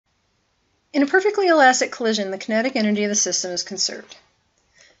In a perfectly elastic collision, the kinetic energy of the system is conserved.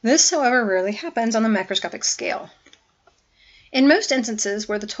 This, however, rarely happens on the macroscopic scale. In most instances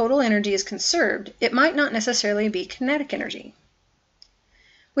where the total energy is conserved, it might not necessarily be kinetic energy.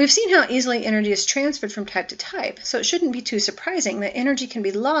 We've seen how easily energy is transferred from type to type, so it shouldn't be too surprising that energy can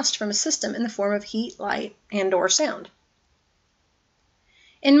be lost from a system in the form of heat, light, and/or sound.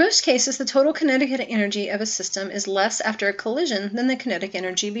 In most cases, the total kinetic energy of a system is less after a collision than the kinetic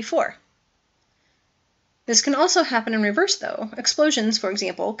energy before. This can also happen in reverse, though. Explosions, for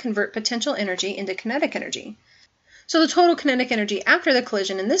example, convert potential energy into kinetic energy. So the total kinetic energy after the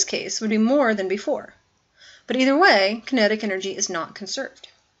collision in this case would be more than before. But either way, kinetic energy is not conserved.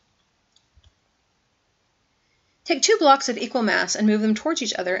 Take two blocks of equal mass and move them towards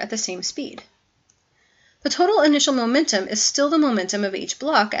each other at the same speed. The total initial momentum is still the momentum of each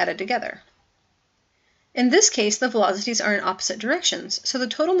block added together. In this case, the velocities are in opposite directions, so the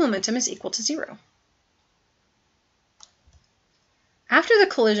total momentum is equal to 0. After the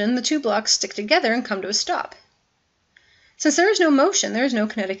collision, the two blocks stick together and come to a stop. Since there is no motion, there is no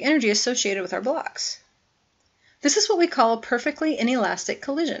kinetic energy associated with our blocks. This is what we call a perfectly inelastic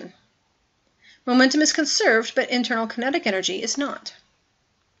collision. Momentum is conserved, but internal kinetic energy is not.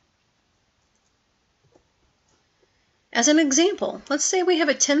 As an example, let's say we have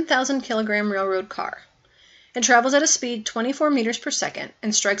a 10,000 kilogram railroad car. It travels at a speed 24 meters per second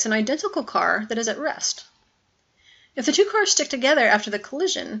and strikes an identical car that is at rest. If the two cars stick together after the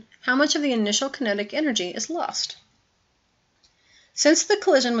collision, how much of the initial kinetic energy is lost? Since the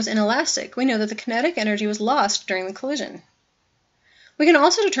collision was inelastic, we know that the kinetic energy was lost during the collision. We can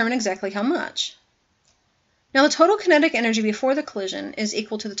also determine exactly how much. Now, the total kinetic energy before the collision is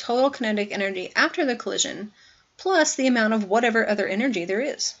equal to the total kinetic energy after the collision, plus the amount of whatever other energy there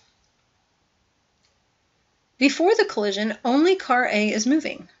is. Before the collision, only car A is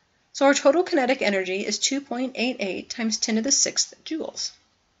moving, so our total kinetic energy is 2.88 times 10 to the 6th joules.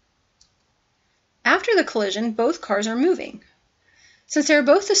 After the collision, both cars are moving. Since they are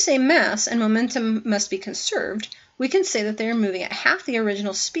both the same mass and momentum must be conserved, we can say that they are moving at half the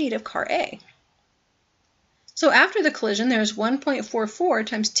original speed of car A. So after the collision, there is 1.44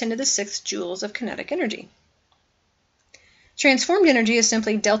 times 10 to the 6th joules of kinetic energy. Transformed energy is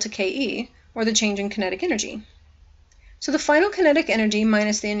simply delta Ke, or the change in kinetic energy. So the final kinetic energy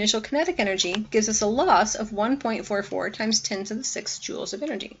minus the initial kinetic energy gives us a loss of 1.44 times 10 to the 6th joules of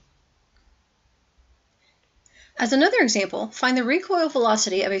energy. As another example, find the recoil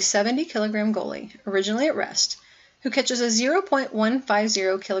velocity of a 70 kilogram goalie, originally at rest, who catches a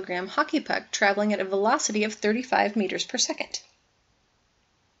 0.150 kilogram hockey puck traveling at a velocity of 35 meters per second.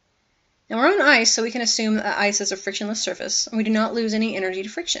 Now we're on ice, so we can assume that ice is a frictionless surface, and we do not lose any energy to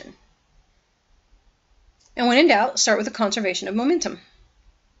friction. And when in doubt, start with the conservation of momentum.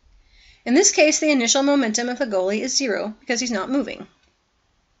 In this case, the initial momentum of the goalie is 0 because he's not moving.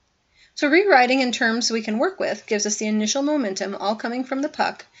 So rewriting in terms we can work with gives us the initial momentum all coming from the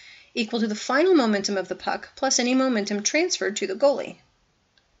puck equal to the final momentum of the puck plus any momentum transferred to the goalie.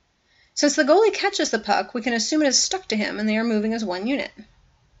 Since the goalie catches the puck, we can assume it is stuck to him and they are moving as one unit.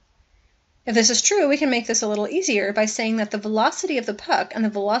 If this is true, we can make this a little easier by saying that the velocity of the puck and the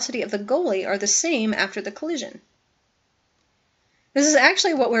velocity of the goalie are the same after the collision. This is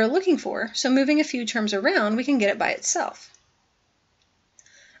actually what we're looking for, so moving a few terms around, we can get it by itself.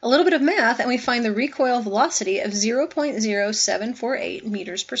 A little bit of math, and we find the recoil velocity of 0.0748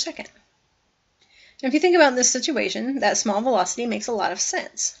 meters per second. And if you think about this situation, that small velocity makes a lot of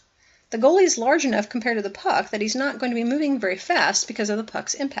sense. The goalie is large enough compared to the puck that he's not going to be moving very fast because of the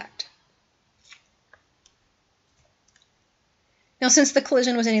puck's impact. Now, since the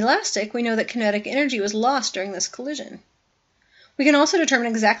collision was inelastic, we know that kinetic energy was lost during this collision. We can also determine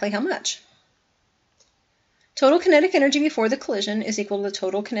exactly how much. Total kinetic energy before the collision is equal to the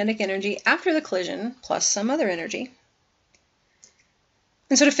total kinetic energy after the collision plus some other energy.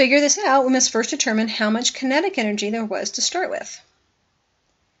 And so to figure this out, we must first determine how much kinetic energy there was to start with.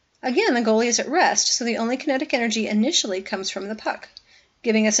 Again, the goalie is at rest, so the only kinetic energy initially comes from the puck,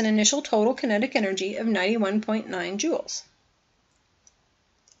 giving us an initial total kinetic energy of 91.9 joules.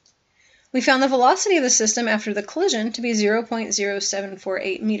 We found the velocity of the system after the collision to be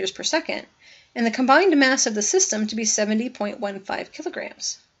 0.0748 meters per second, and the combined mass of the system to be 70.15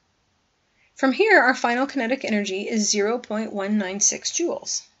 kilograms. From here, our final kinetic energy is 0.196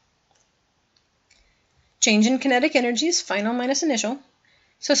 joules. Change in kinetic energy is final minus initial,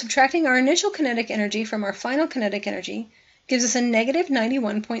 so subtracting our initial kinetic energy from our final kinetic energy gives us a negative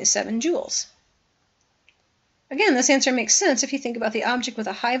 91.7 joules. Again, this answer makes sense if you think about the object with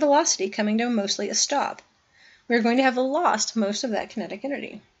a high velocity coming to mostly a stop. We're going to have lost most of that kinetic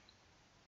energy.